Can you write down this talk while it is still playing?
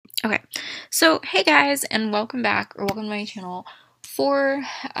Okay, so hey guys, and welcome back, or welcome to my channel for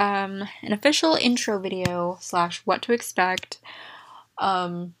an official intro video slash what to expect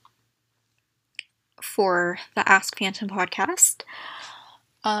for the Ask Phantom podcast.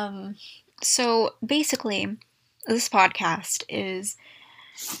 So basically, this podcast is,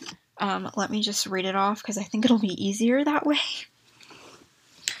 let me just read it off because I think it'll be easier that way.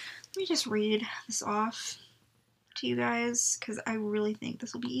 Let me just read this off to you guys because I really think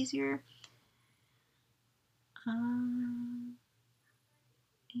this will be easier.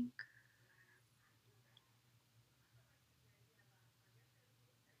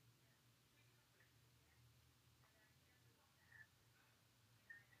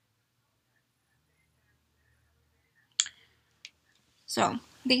 So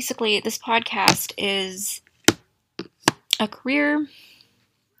basically, this podcast is a career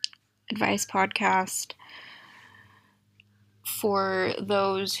advice podcast for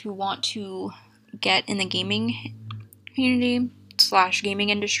those who want to get in the gaming community slash gaming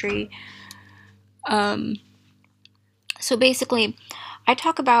industry. So basically, I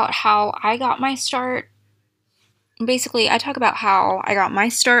talk about how I got my start. I talk about how I got my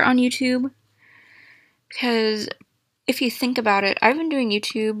start on YouTube. Because if you think about it, I've been doing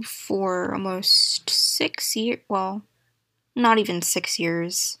YouTube for almost 6 years. Well, not even 6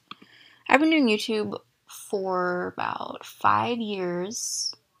 years. I've been doing YouTube for about 5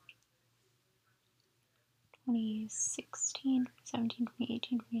 years. 2016, 2017,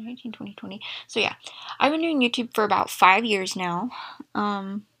 2018, 2019, 2020. So yeah, I've been doing YouTube for about 5 years now.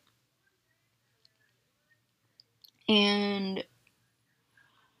 And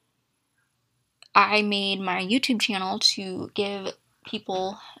I made my YouTube channel to give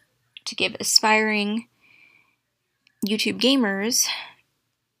aspiring YouTube gamers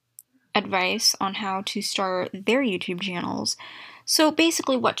advice on how to start their YouTube channels. So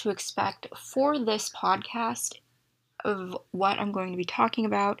basically what to expect for this podcast of what I'm going to be talking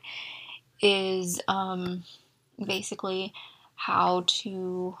about is basically how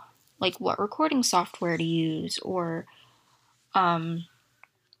to, like, what recording software to use, or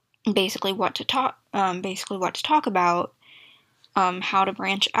basically what to talk about, how to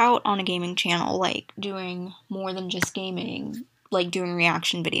branch out on a gaming channel, like doing more than just gaming, like doing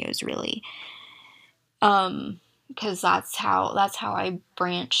reaction videos, really. Because that's how I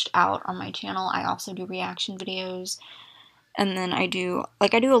branched out on my channel. I also do reaction videos, and then I do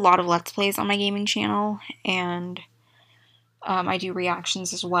a lot of Let's Plays on my gaming channel, and I do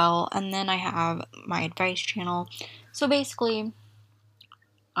reactions as well, and then I have my advice channel. So basically,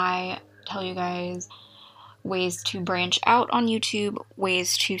 I tell you guys ways to branch out on YouTube,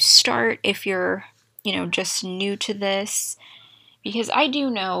 ways to start if you're, just new to this, because I do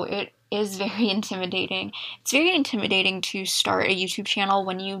know it is very intimidating. It's very intimidating to start a YouTube channel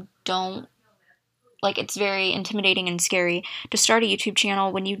when you don't, it's very intimidating and scary to start a YouTube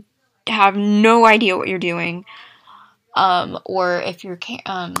channel when you have no idea what you're doing, or if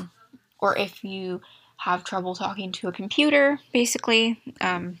you have trouble talking to a computer, basically.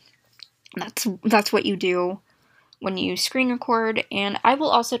 That's what you do when you screen record. And I will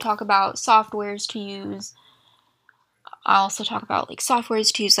also talk about softwares to use. I'll also talk about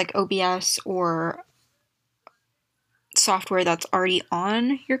softwares to use, like OBS, or software that's already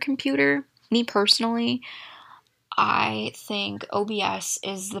on your computer. Me personally, I think OBS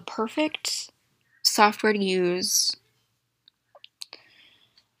is the perfect software to use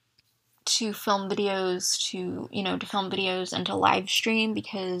to film videos, and to live stream,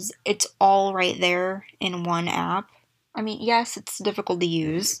 because it's all right there in one app. I mean, yes, it's difficult to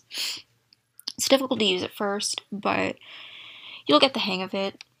use. It's difficult to use at first, but you'll get the hang of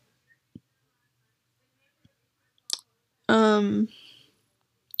it. So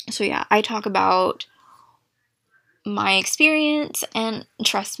yeah, I talk about my experience, and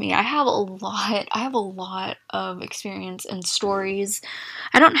trust me, I have a lot of experience and stories.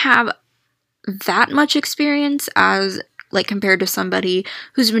 I don't have that much experience as, compared to somebody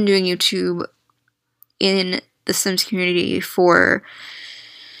who's been doing YouTube in the Sims community for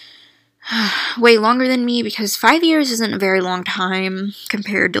way longer than me, because 5 years isn't a very long time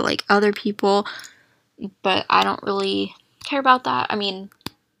compared to other people, but I don't really care about that. I mean,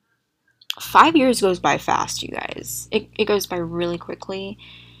 5 years goes by fast, you guys. It goes by really quickly.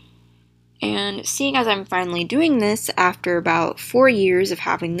 And seeing as I'm finally doing this after about 4 years of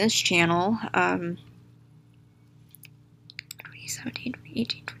having this channel, 2017,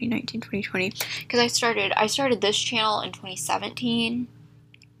 2018, 2019, 2020, because I started this channel in 2017,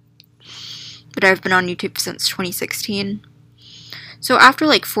 but I've been on YouTube since 2016. So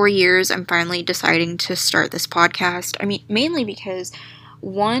after 4 years, I'm finally deciding to start this podcast. I mean, mainly because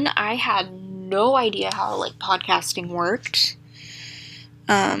one, I had no idea how, like, podcasting worked.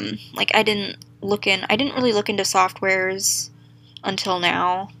 Like, I didn't really look into softwares until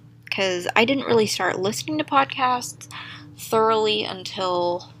now, because I didn't really start listening to podcasts thoroughly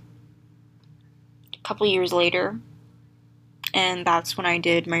until a couple years later, and that's when I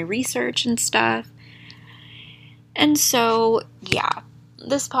did my research and stuff. And so, yeah,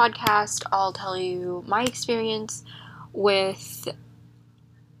 this podcast, I'll tell you my experience with,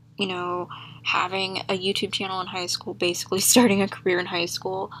 you know, having a YouTube channel in high school, basically starting a career in high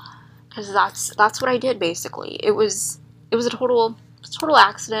school, because that's what I did, basically. It was a total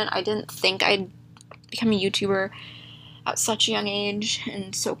accident. I didn't think I'd become a YouTuber at such a young age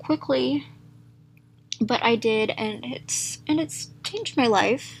and so quickly, but I did, and it's changed my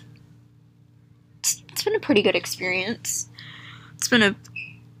life. It's been a pretty good experience. It's been a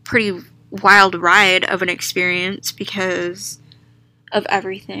pretty wild ride of an experience because of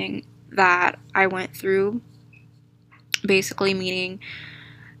everything that I went through, basically, meaning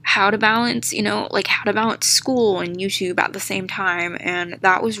how to balance, like how to balance school and YouTube at the same time, and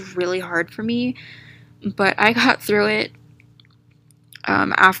that was really hard for me, but I got through it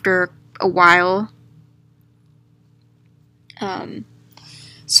after a while.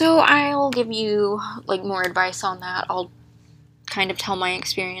 So I'll give you, like, more advice on that. I'll kind of tell my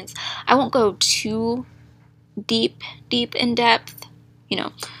experience. I won't go too deep in depth,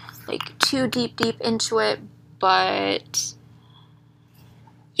 like too deep into it, but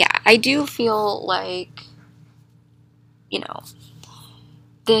yeah, I do feel like,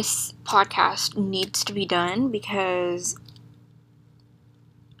 this podcast needs to be done because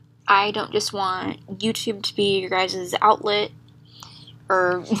I don't just want YouTube to be your guys' outlet,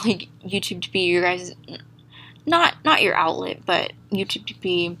 or like YouTube to be your guys' not your outlet, but YouTube to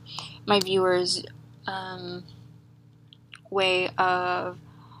be my viewers' way of,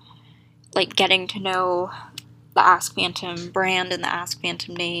 like, getting to know the Ask Phantom brand and the Ask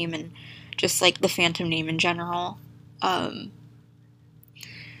Phantom name, and just, like, the Phantom name in general.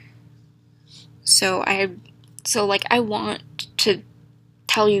 So I want to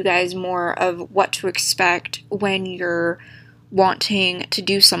tell you guys more of what to expect when you're wanting to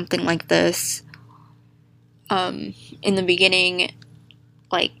do something like this. In the beginning,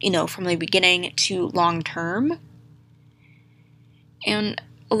 like, from the beginning to long term. And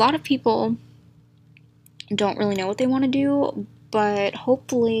a lot of people don't really know what they want to do, but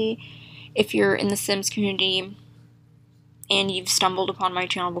hopefully, if you're in the Sims community and you've stumbled upon my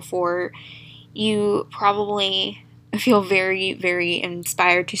channel before, you probably feel very, very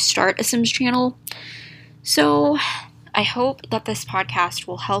inspired to start a Sims channel. So I hope that this podcast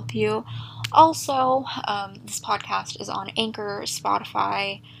will help you. Also, this podcast is on Anchor,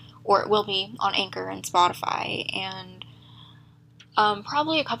 Spotify, or it will be on Anchor and Spotify, and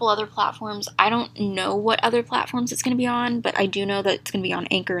probably a couple other platforms. I don't know what other platforms it's going to be on, but I do know that it's going to be on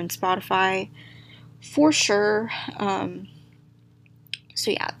Anchor and Spotify for sure.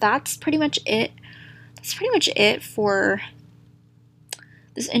 So yeah, that's pretty much it. That's pretty much it for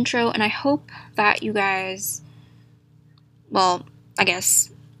this intro, and I hope that you guys, well, I guess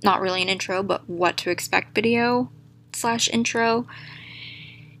not really an intro, but what to expect video / intro.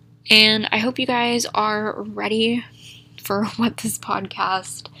 And I hope you guys are ready for what this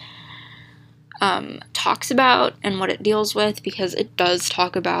podcast talks about and what it deals with, because it does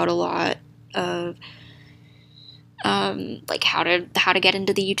talk about a lot of like how to get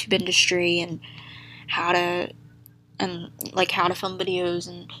into the YouTube industry, and how to film videos,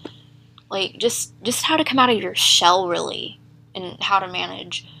 and like just how to come out of your shell, really, and how to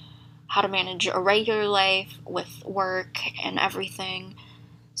manage a regular life with work and everything.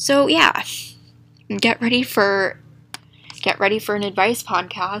 So yeah, get ready for an advice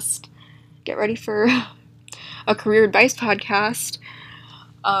podcast. Get ready for a career advice podcast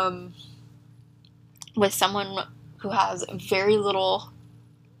with someone who has very little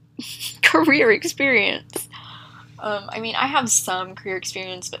career experience. I mean, I have some career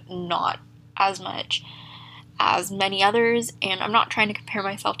experience, but not as much as many others, and I'm not trying to compare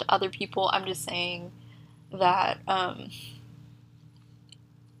myself to other people. I'm just saying that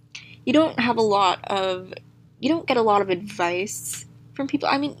you don't get a lot of advice from people.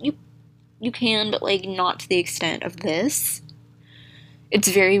 I mean, you can, but, like, not to the extent of this. It's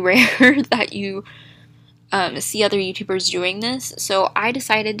very rare that you see other YouTubers doing this, so I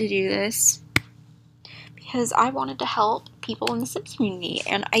decided to do this because I wanted to help people in the Sims community,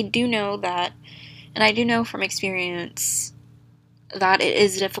 and I do know from experience that it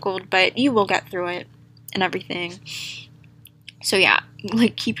is difficult, but you will get through it and everything. So yeah,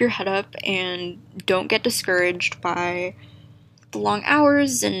 like, keep your head up and don't get discouraged by the long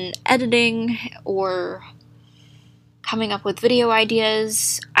hours and editing or coming up with video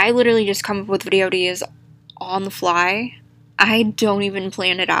ideas. I literally just come up with video ideas on the fly. I don't even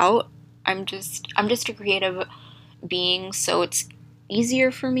plan it out. I'm just a creative being, so it's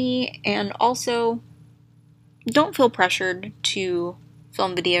easier for me. And also, don't feel pressured to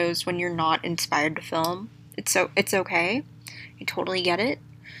film videos when you're not inspired to film. It's okay. I totally get it,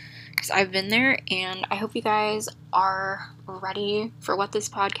 because I've been there, and I hope you guys are ready for what this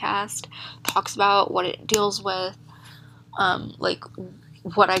podcast talks about, what it deals with, like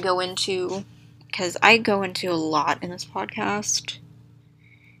what I go into, because I go into a lot in this podcast,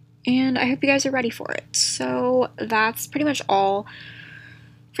 and I hope you guys are ready for it. So that's pretty much all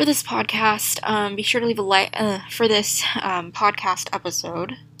for this podcast. Be sure to leave a like for this podcast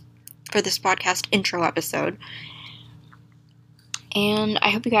episode, for this podcast intro episode. And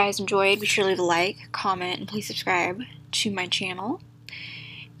I hope you guys enjoyed. Be sure to leave a like, comment, and please subscribe to my channel.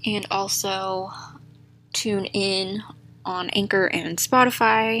 And also tune in on Anchor and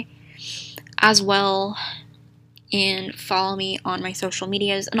Spotify as well. And follow me on my social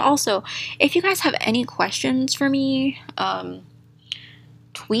medias. And also, if you guys have any questions for me,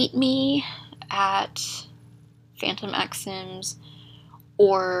 tweet me at PhantomXSims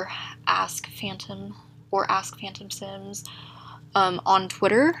or Ask Phantom Sims on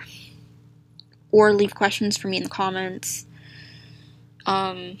Twitter, or leave questions for me in the comments.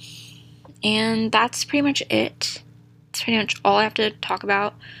 And that's pretty much it. That's pretty much all I have to talk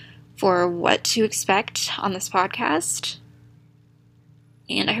about for what to expect on this podcast.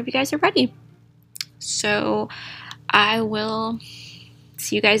 And I hope you guys are ready. So I will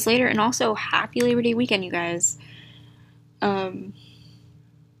see you guys later. And also, happy Labor Day weekend, you guys. So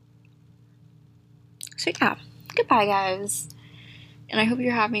yeah, goodbye, guys. And I hope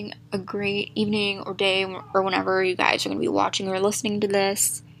you're having a great evening or day or whenever you guys are going to be watching or listening to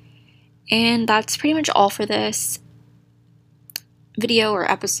this. And that's pretty much all for this video or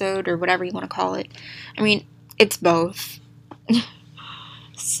episode or whatever you want to call it. I mean, it's both.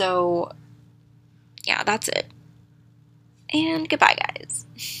 So, yeah, that's it. And goodbye, guys.